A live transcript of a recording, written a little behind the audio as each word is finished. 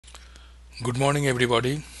Good morning,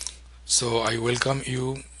 everybody. So I welcome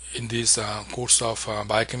you in this course of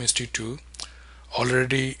Biochemistry 2.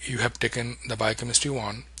 Already you have taken the Biochemistry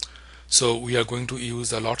 1. So we are going to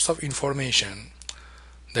use lots of information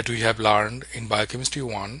that we have learned in Biochemistry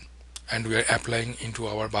 1 and we are applying into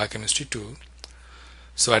our Biochemistry 2.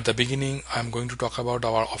 So at the beginning I'm going to talk about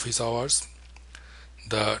our office hours,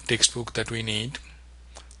 the textbook that we need,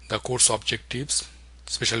 the course objectives,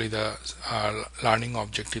 especially the learning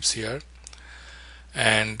objectives here,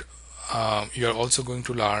 and you are also going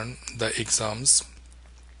to learn the exams,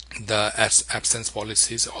 the absence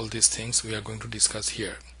policies, all these things we are going to discuss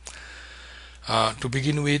here. To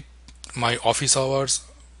begin with, my office hours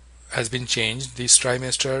has been changed this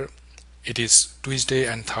trimester. It is Tuesday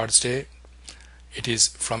and Thursday. It is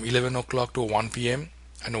from 11 o'clock to 1 p.m.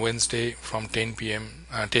 and Wednesday from 10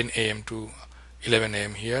 a.m. to 11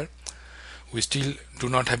 a.m. here. We still do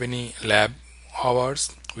not have any lab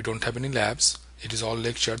hours. We don't have any labs. It is all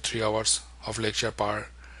lecture, 3 hours of lecture per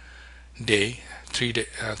day, 3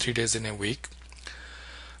 days in a week.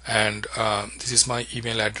 And this is my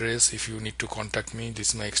email address. If you need to contact me, this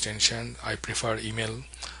is my extension. I prefer email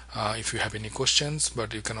if you have any questions,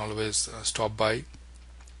 but you can always stop by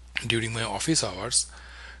during my office hours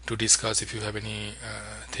to discuss if you have any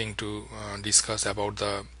thing to discuss about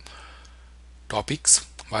the topics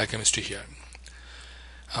biochemistry here.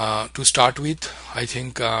 To start with, I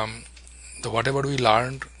think whatever we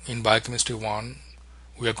learned in Biochemistry 1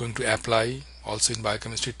 we are going to apply also in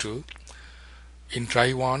Biochemistry 2. In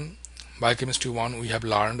Try 1, Biochemistry 1, we have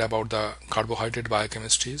learned about the carbohydrate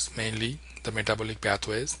biochemistries, mainly the metabolic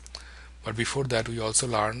pathways, but before that we also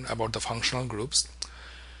learned about the functional groups.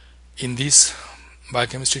 In this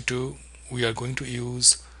Biochemistry 2 we are going to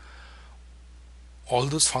use all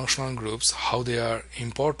those functional groups, how they are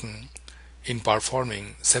important in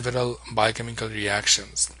performing several biochemical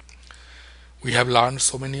reactions. We have learned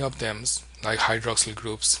so many of them, like hydroxyl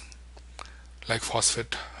groups, like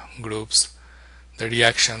phosphate groups, the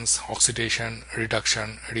reactions, oxidation,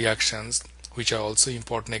 reduction reactions, which are also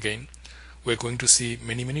important again. We're going to see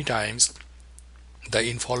many times the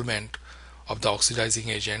involvement of the oxidizing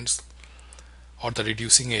agents or the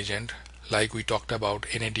reducing agent, like we talked about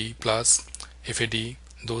NAD plus, FAD,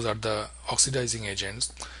 those are the oxidizing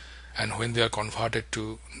agents, and when they are converted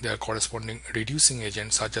to their corresponding reducing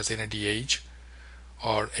agents such as NADH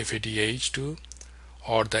or FADH2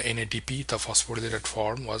 or the NADP, the phosphorylated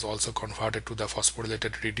form was also converted to the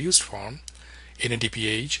phosphorylated reduced form,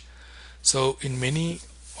 NADPH. So in many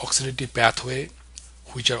oxidative pathway,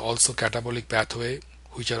 which are also catabolic pathway,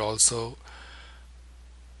 which are also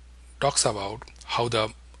talks about how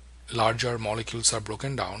the larger molecules are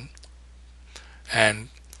broken down, and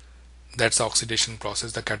that's the oxidation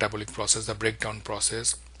process, the catabolic process, the breakdown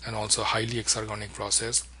process, and also highly exergonic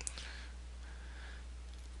process.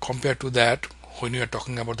 Compared to that, when we are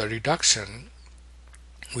talking about the reduction,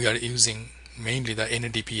 we are using mainly the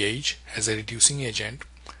NADPH as a reducing agent.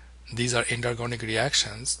 These are endergonic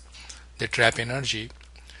reactions. They trap energy,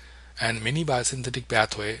 and many biosynthetic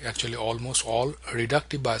pathway, actually almost all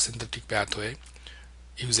reductive biosynthetic pathway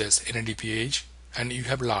uses NADPH, and you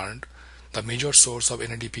have learned the major source of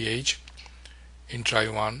NADPH in Try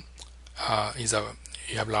 1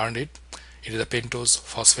 you have learned it. It is a pentose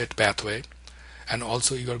phosphate pathway. And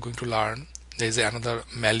also you are going to learn there is another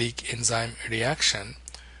Malik enzyme reaction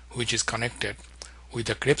which is connected with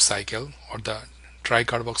the Krebs cycle or the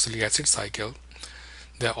tricarboxylic acid cycle.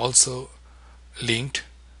 They are also linked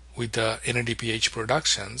with the NADPH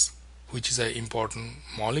productions, which is an important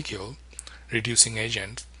molecule reducing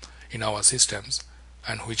agent in our systems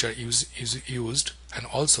and which are used, and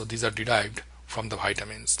also these are derived from the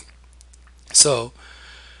vitamins. So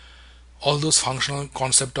all those functional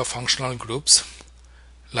concept of functional groups,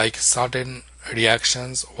 like certain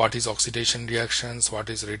reactions, what is oxidation reactions, what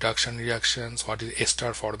is reduction reactions, what is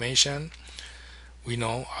ester formation, we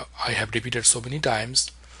know, I have repeated so many times,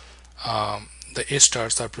 the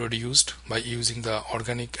esters are produced by using the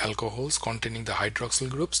organic alcohols containing the hydroxyl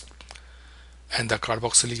groups and the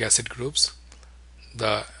carboxylic acid groups.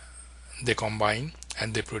 They combine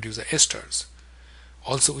and they produce the esters.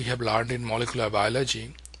 Also we have learned in molecular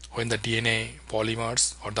biology, when the DNA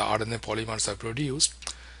polymers or the RNA polymers are produced,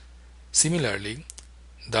 similarly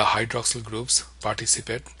the hydroxyl groups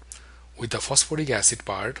participate with the phosphoric acid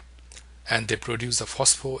part and they produce the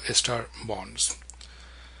phosphoester bonds.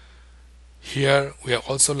 Here we are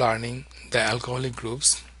also learning the alcoholic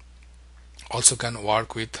groups also can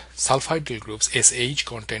work with sulfidyl groups, SH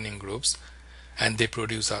containing groups, and they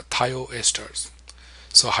produce thioesters.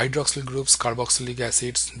 So hydroxyl groups, carboxylic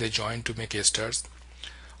acids, they join to make esters.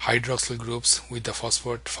 hydroxyl groups with the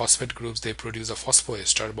phosphate groups, they produce the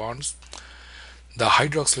phosphoester bonds. The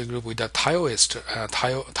hydroxyl group with the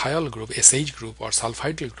thiol group, SH group or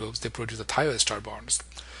sulfidyl groups, they produce the thioester bonds.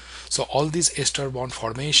 So all these ester bond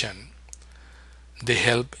formation, they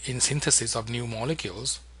help in synthesis of new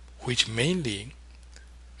molecules, which majorly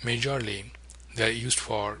they are used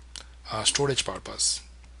for storage purpose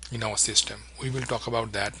in our system. We will talk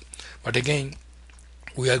about that, but again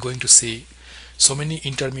we are going to see so many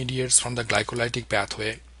intermediates from the glycolytic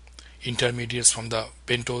pathway, intermediates from the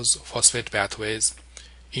pentose phosphate pathways,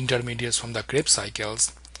 intermediates from the Krebs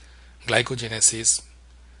cycles, glycogenesis,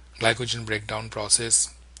 glycogen breakdown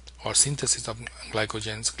process or synthesis of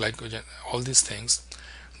glycogen, all these things,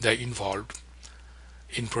 they are involved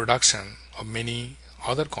in production of many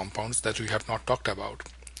other compounds that we have not talked about.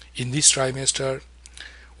 In this trimester,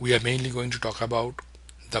 we are mainly going to talk about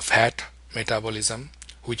the fat metabolism,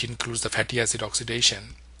 which includes the fatty acid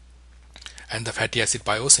oxidation and the fatty acid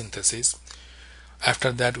biosynthesis.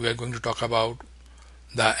 After that, we are going to talk about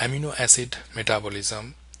the amino acid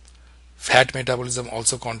metabolism. Fat metabolism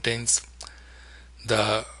also contains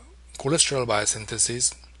the cholesterol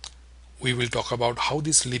biosynthesis. We will talk about how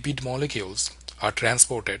these lipid molecules are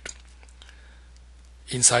transported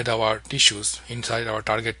inside our tissues, inside our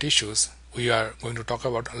target tissues. We are going to talk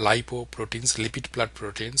about lipoproteins, lipid blood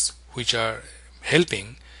proteins, which are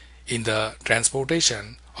helping in the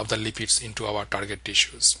transportation of the lipids into our target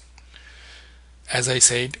tissues. As I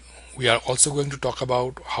said, we are also going to talk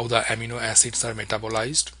about how the amino acids are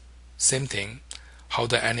metabolized. Same thing, how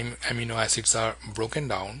the amino acids are broken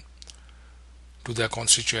down to the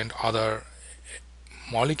constituent other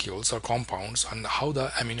molecules or compounds, and how the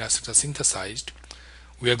amino acids are synthesized.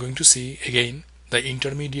 We are going to see again the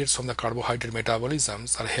intermediates from the carbohydrate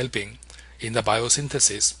metabolisms are helping in the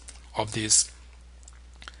biosynthesis of these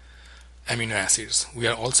amino acids. We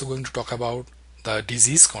are also going to talk about the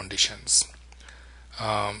disease conditions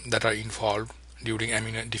that are involved during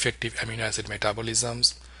defective amino acid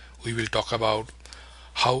metabolisms. We will talk about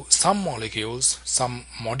how some molecules, some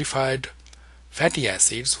modified fatty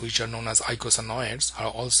acids which are known as eicosanoids, are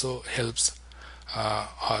also helps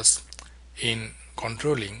us in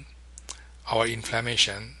controlling our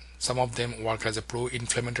inflammation. Some of them work as a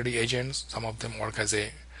pro-inflammatory agents, some of them work as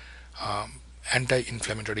a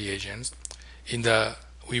anti-inflammatory agents.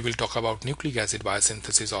 We will talk about nucleic acid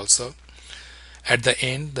biosynthesis also. At the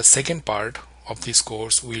end, the second part of this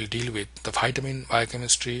course will deal with the vitamin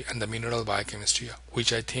biochemistry and the mineral biochemistry,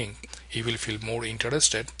 which I think you will feel more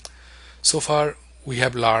interested. So far we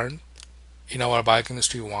have learned in our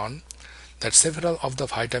biochemistry 1 that several of the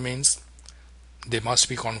vitamins, they must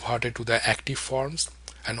be converted to the active forms,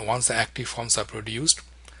 and once the active forms are produced,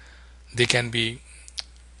 they can be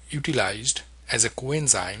utilized as a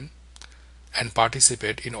coenzyme and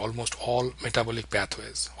participate in almost all metabolic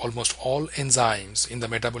pathways. Almost all enzymes in the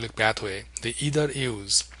metabolic pathway, they either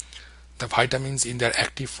use the vitamins in their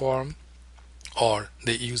active form or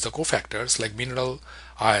they use the cofactors like mineral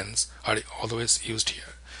ions are always used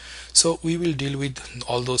here. So we will deal with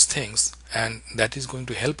all those things, and that is going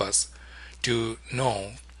to help us to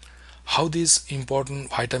know how these important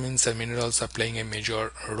vitamins and minerals are playing a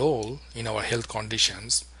major role in our health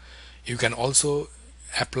conditions. You can also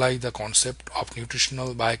apply the concept of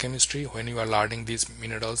nutritional biochemistry when you are learning these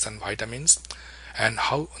minerals and vitamins, and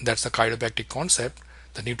how that's the chiropactic concept,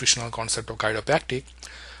 the nutritional concept of chiropactic.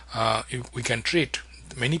 We can treat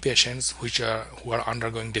many patients who are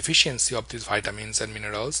undergoing deficiency of these vitamins and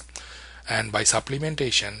minerals, and by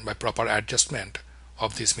supplementation, by proper adjustment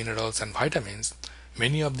of these minerals and vitamins,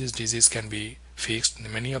 many of these diseases can be fixed,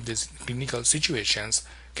 many of these clinical situations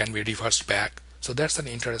can be reversed back. So that's an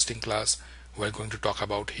interesting class we're going to talk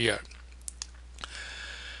about here.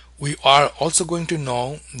 We are also going to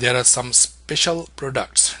know there are some special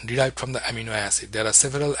products derived from the amino acid. There are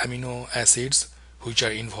several amino acids which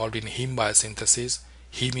are involved in heme biosynthesis.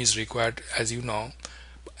 Heme is required, as you know,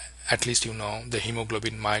 at least you know, the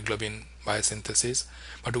hemoglobin, myoglobin biosynthesis.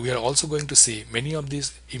 But we are also going to see many of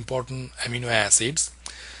these important amino acids,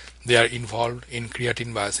 they are involved in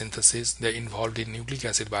creatine biosynthesis, they are involved in nucleic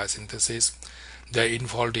acid biosynthesis, they are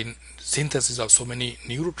involved in synthesis of so many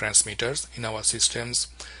neurotransmitters in our systems,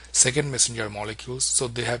 second messenger molecules. So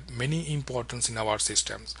they have many importance in our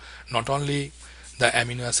systems. Not only the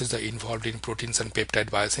amino acids are involved in proteins and peptide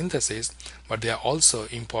biosynthesis, but they are also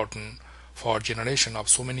important for generation of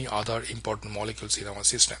so many other important molecules in our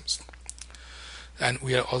systems. And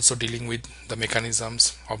we are also dealing with the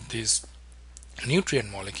mechanisms of these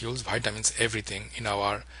nutrient molecules, vitamins, everything in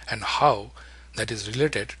our, and how that is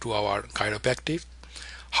related to our chiropactic,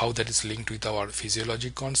 how that is linked with our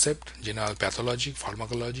physiologic concept, general pathology,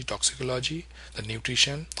 pharmacology, toxicology, the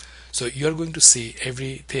nutrition. So you are going to see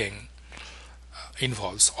everything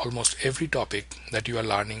involves almost every topic that you are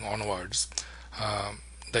learning onwards.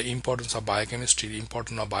 The importance of biochemistry, the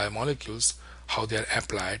importance of biomolecules, how they are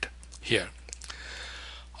applied here.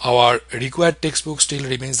 Our required textbook still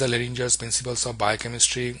remains the Leringer's Principles of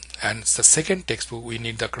Biochemistry, and the second textbook we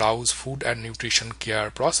need the Krauss Food and Nutrition Care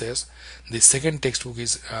Process. The second textbook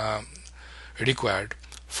is required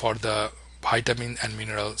for the vitamin and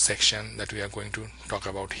mineral section that we are going to talk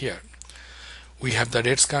about here. We have the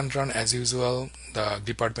red scan run as usual. The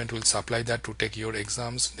department will supply that to take your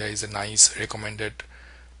exams. There is a nice recommended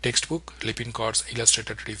textbook, Lipincot's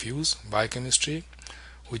Illustrated Reviews Biochemistry,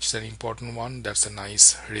 which is an important one. That's a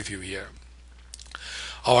nice review here.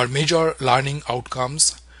 Our major learning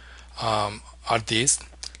outcomes are these: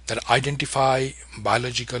 that identify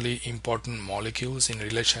biologically important molecules in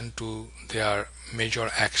relation to their major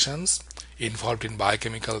actions involved in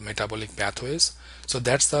biochemical metabolic pathways. So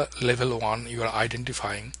that's the level 1. You are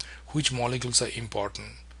identifying which molecules are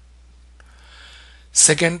important.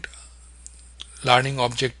 Second learning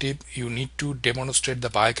objective, you need to demonstrate the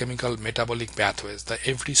biochemical metabolic pathways, the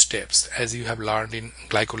every steps as you have learned in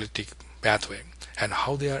glycolytic pathway and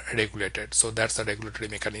how they are regulated. So that's the regulatory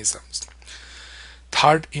mechanisms.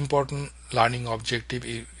 Third important learning objective,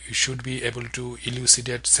 you should be able to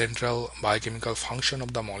elucidate central biochemical function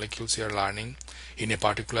of the molecules you are learning in a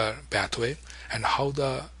particular pathway and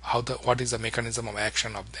what is the mechanism of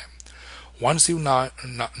action of them. Once you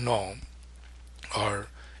know or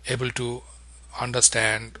able to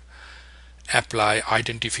understand, apply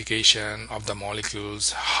identification of the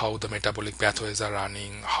molecules, how the metabolic pathways are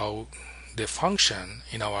running, how they function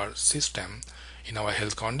in our system, in our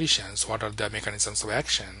health conditions, what are the mechanisms of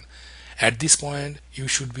action. At this point, you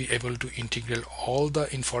should be able to integrate all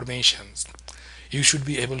the informations. You should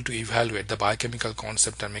be able to evaluate the biochemical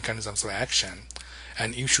concept and mechanisms of action,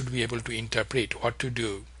 and you should be able to interpret what to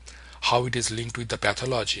do, how it is linked with the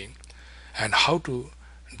pathology, and how to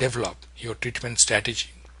develop your treatment strategy.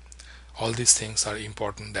 All these things are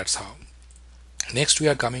important. That's how. Next, we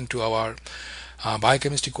are coming to our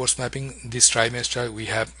biochemistry course mapping. This trimester we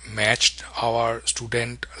have matched our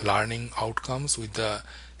student learning outcomes with the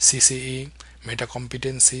CCE, meta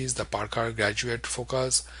competencies, the Parker graduate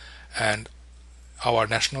focus, and our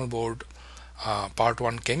national board part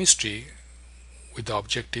 1 chemistry with the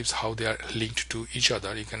objectives, how they are linked to each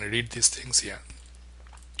other. You can read these things here.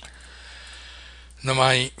 Now,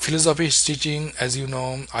 my philosophy is teaching. As you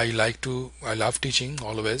know, I love teaching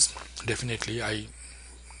always. Definitely, I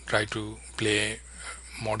try to play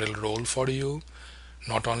a model role for you,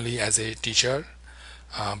 not only as a teacher,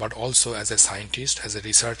 but also as a scientist, as a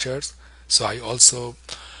researcher. So I also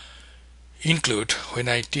include, when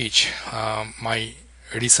I teach, my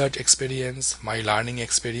research experience, my learning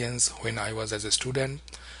experience when I was as a student,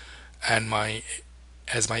 and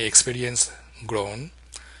as my experience grown,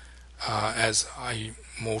 as I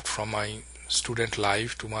moved from my student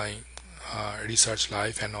life to my research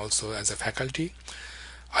life and also as a faculty,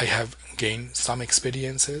 I have gained some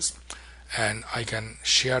experiences and I can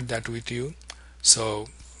share that with you. So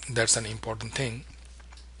that's an important thing.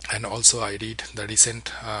 And also I read the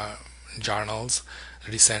recent journals,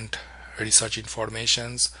 recent research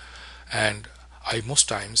informations, and most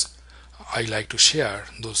times I like to share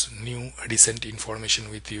those new recent information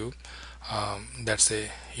with you. That's a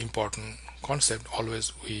important concept.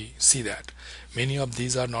 Always we see that many of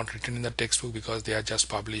these are not written in the textbook because they are just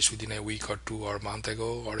published within a week or two or a month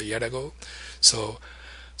ago or a year ago. So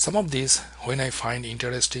some of these, when I find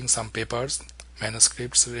interesting, some papers,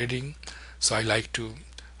 manuscripts reading, so I like to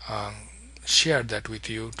share that with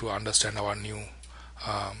you to understand our new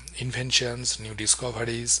inventions, new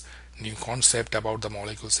discoveries, new concept about the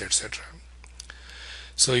molecules, etc.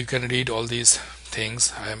 So you can read all these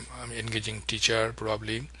things. I'm engaging teacher,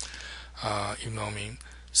 probably you know me.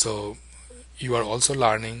 So you are also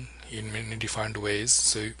learning in many different ways.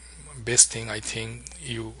 So best thing, I think,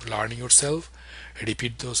 you learn yourself,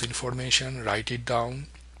 repeat those information, write it down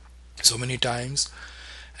so many times,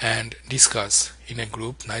 and discuss in a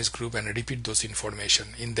group, nice group, and repeat those information.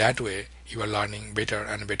 In that way you are learning better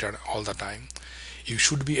and better all the time. You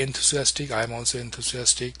should be enthusiastic. I am also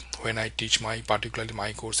enthusiastic when I teach particularly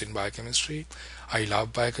my course in biochemistry. I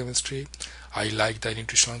love biochemistry. I like the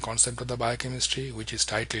nutritional concept of the biochemistry, which is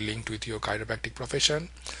tightly linked with your chiropractic profession.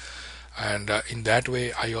 And in that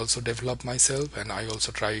way I also develop myself, and I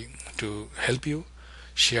also try to help you,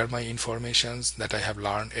 share my informations that I have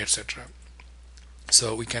learned, etc.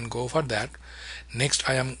 so we can go for that. Next,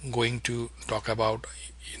 I am going to talk about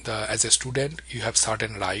as a student you have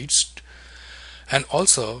certain rights, and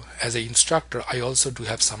also as an instructor I also do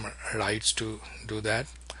have some rights to do that.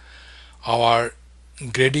 Our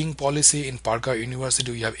grading policy in Parker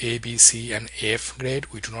University, we have A, B, C and F grade.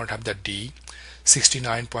 We do not have the D.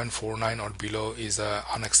 69.49 or below is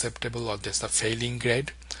unacceptable, or that's the failing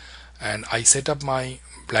grade, and I set up my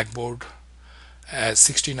Blackboard as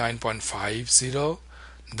 69.50.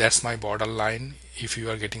 That's my borderline. If you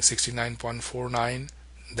are getting 69.49,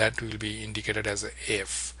 that will be indicated as a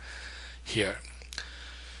F here.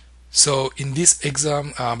 So in this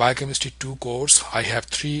exam, Biochemistry 2 course, I have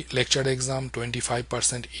 3 lecture exam,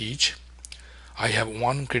 25% each. I have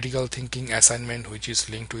 1 critical thinking assignment which is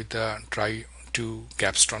linked with the Try to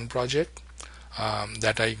capstone project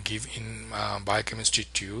that I give in Biochemistry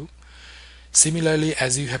 2. Similarly,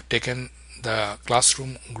 as you have taken the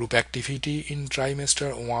classroom group activity in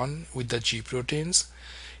trimester 1 with the G proteins,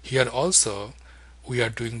 here also we are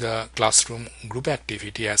doing the classroom group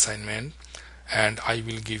activity assignment, and I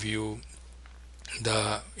will give you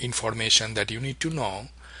the information that you need to know,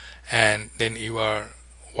 and then you are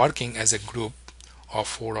working as a group of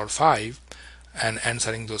 4 or 5 and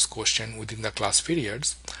answering those questions within the class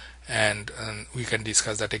periods, and we can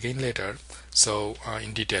discuss that again later, so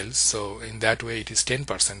in details. So in that way it is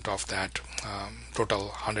 10% of that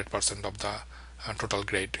total 100% of the total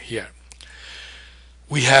grade here.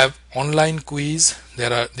 We have online quiz.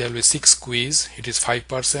 There will be 6 quiz. It is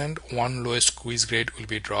 5%. 1 lowest quiz grade will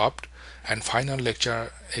be dropped, and final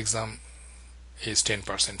lecture exam is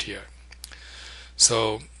 10% here.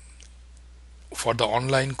 So for the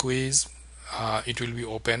online quiz, it will be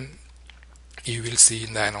open. You will see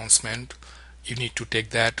in the announcement. You need to take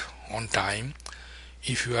that on time.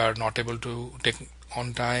 If you are not able to take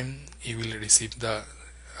on time, you will receive the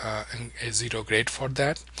a 0 grade for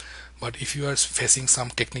that. But if you are facing some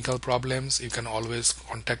technical problems, you can always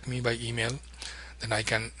contact me by email. Then I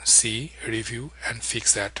can see, review and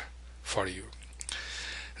fix that for you.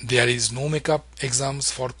 There is no makeup exams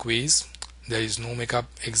for quiz. There is no makeup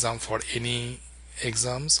exam for any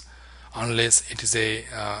exams unless it is a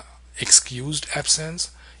excused absence.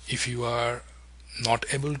 If you are not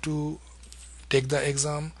able to take the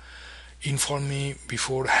exam, inform me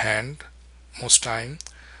beforehand most time.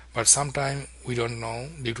 But sometimes we don't know,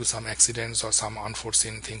 due to some accidents or some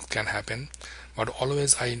unforeseen things can happen. But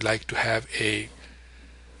always I like to have a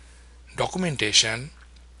documentation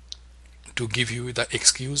to give you the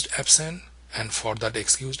excused absent, and for that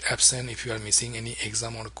excused absent, if you are missing any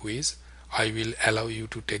exam or quiz, I will allow you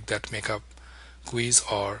to take that makeup quiz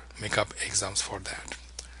or makeup exams for that.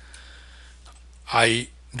 I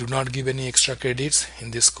do not give any extra credits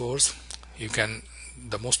in this course. You can,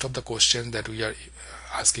 the most of the questions that we are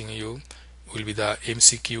asking you will be the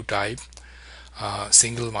MCQ type,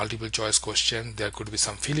 single multiple choice question. There could be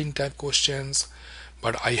some filling type questions,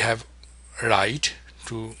 but I have right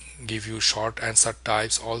to give you short answer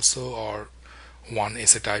types also, or 1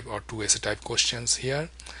 essay type or 2 essay type questions here.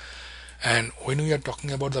 And when we are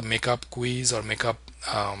talking about the makeup quiz or makeup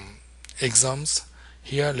exams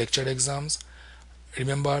here, lecture exams,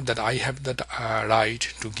 remember that I have that right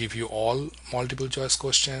to give you all multiple choice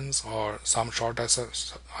questions or some short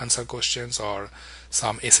answer questions or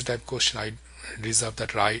some essay type question. I reserve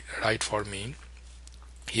that right for me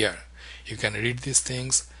here. You can read these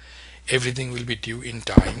things. Everything will be due in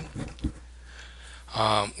time.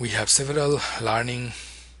 We have several learning.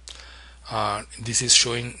 This is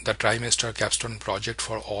showing the trimester capstone project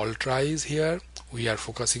for all tries here. We are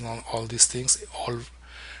focusing on all these things. All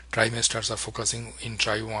trimesters are focusing. In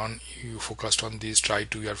try 1 you focused on this, try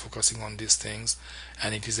 2 you are focusing on these things,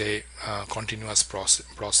 and it is a continuous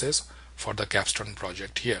process for the capstone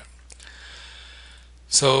project here.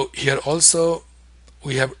 So here also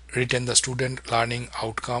we have written the student learning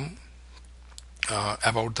outcome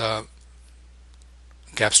about the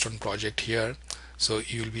capstone project here. So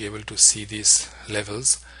you will be able to see these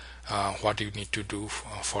levels, what you need to do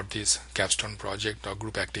for this capstone project or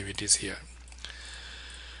group activities here.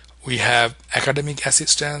 We have academic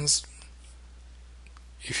assistance.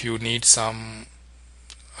 If you need some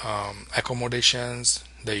accommodations,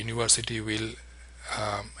 the university will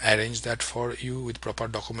arrange that for you with proper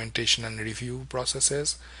documentation and review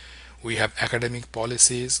processes. We have academic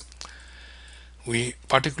policies. We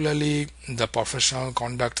particularly the professional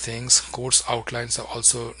conduct things, course outlines are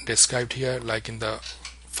also described here. Like in the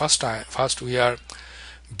first we are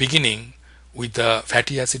beginning with the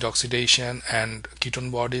fatty acid oxidation and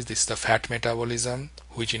ketone bodies. This is the fat metabolism,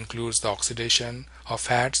 which includes the oxidation of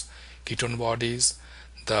fats, ketone bodies,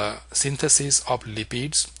 the synthesis of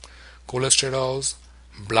lipids, cholesterols,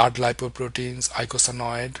 blood lipoproteins,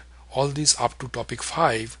 icosanoid, all these up to topic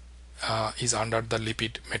 5 is under the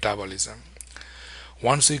lipid metabolism.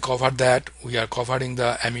 Once we cover that, we are covering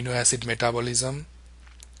the amino acid metabolism.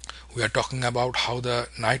 We are talking about how the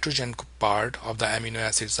nitrogen part of the amino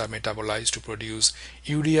acids are metabolized to produce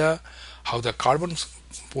urea, how the carbon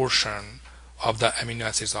portion of the amino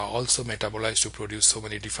acids are also metabolized to produce so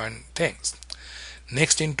many different things.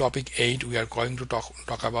 Next, in topic 8, we are going to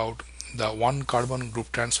talk about the 1 carbon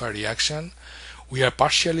group transfer reaction. We are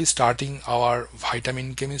partially starting our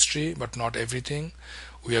vitamin chemistry, but not everything.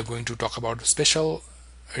 We are going to talk about special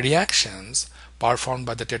reactions performed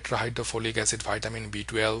by the tetrahydrofolic acid vitamin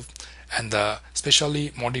B12 and the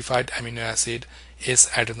specially modified amino acid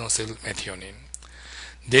S-adenosylmethionine.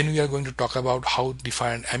 Then we are going to talk about how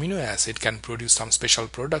different amino acid can produce some special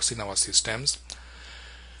products in our systems.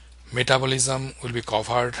 Metabolism will be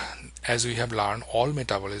covered, as we have learned all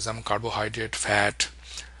metabolism: carbohydrate, fat,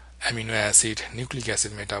 amino acid, nucleic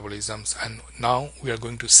acid metabolisms, and now we are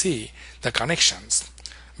going to see the connections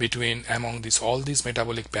between among all these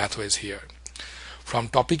metabolic pathways here. From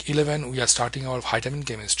topic 11, we are starting our vitamin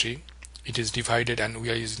chemistry. It is divided, and we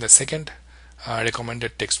are using the second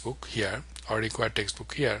recommended textbook here, or required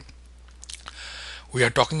textbook here. We are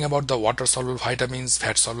talking about the water soluble vitamins,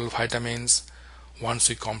 fat soluble vitamins. Once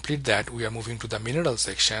we complete that, we are moving to the mineral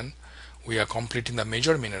section. We are completing the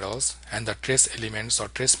major minerals and the trace elements or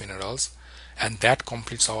trace minerals, and that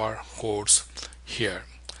completes our course here.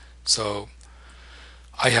 So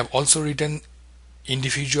I have also written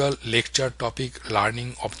individual lecture topic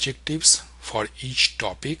learning objectives for each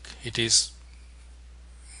topic. It is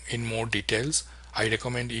in more details. I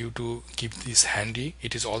recommend you to keep this handy.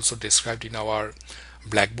 It is also described in our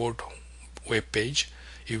Blackboard web page.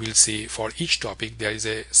 You will see for each topic there is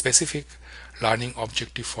a specific learning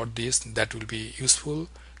objective for this that will be useful.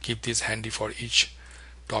 Keep this handy for each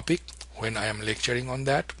topic when I am lecturing on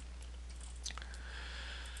that.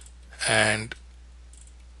 And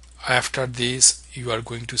after this, you are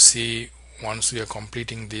going to see, once we are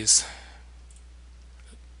completing this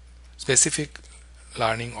specific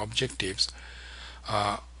learning objectives,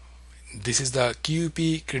 this is the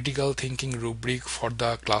QP critical thinking rubric for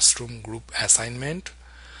the classroom group assignment.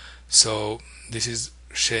 So this is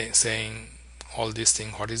saying all these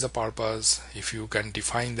things: what is the purpose? If you can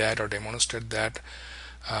define that or demonstrate that,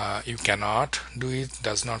 you cannot do it,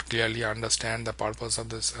 does not clearly understand the purpose of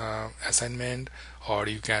this assignment, or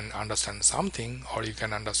you can understand something, or you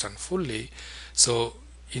can understand fully. So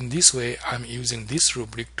in this way, I'm using this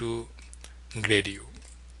rubric to grade you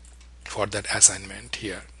for that assignment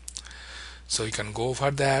here. So you can go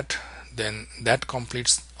over that. Then that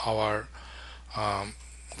completes our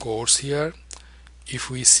course here. If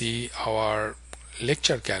we see our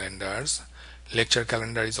lecture calendars, lecture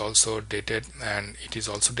calendar is also dated, and it is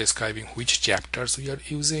also describing which chapters we are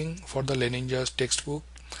using for the Leninger's textbook.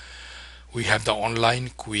 We have the online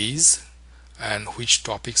quiz and which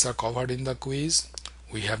topics are covered in the quiz.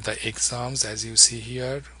 We have the exams, as you see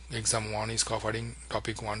here. Exam 1 is covering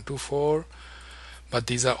topic 1 to 4, but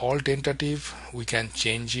these are all tentative. We can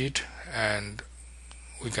change it and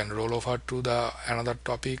we can roll over to the another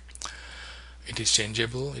topic. It is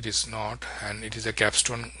changeable, it is not, and it is a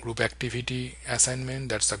capstone group activity assignment.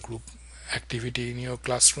 That's a group activity in your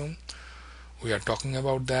classroom. We are talking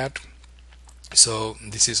about that. So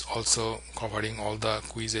this is also covering all the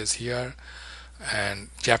quizzes here and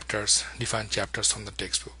chapters, different chapters from the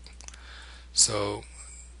textbook. So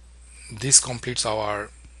this completes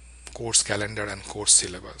our course calendar and course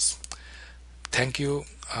syllabus. Thank you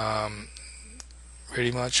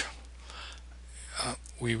very much.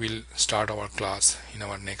 We will start our class in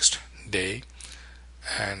our next day,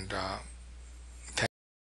 and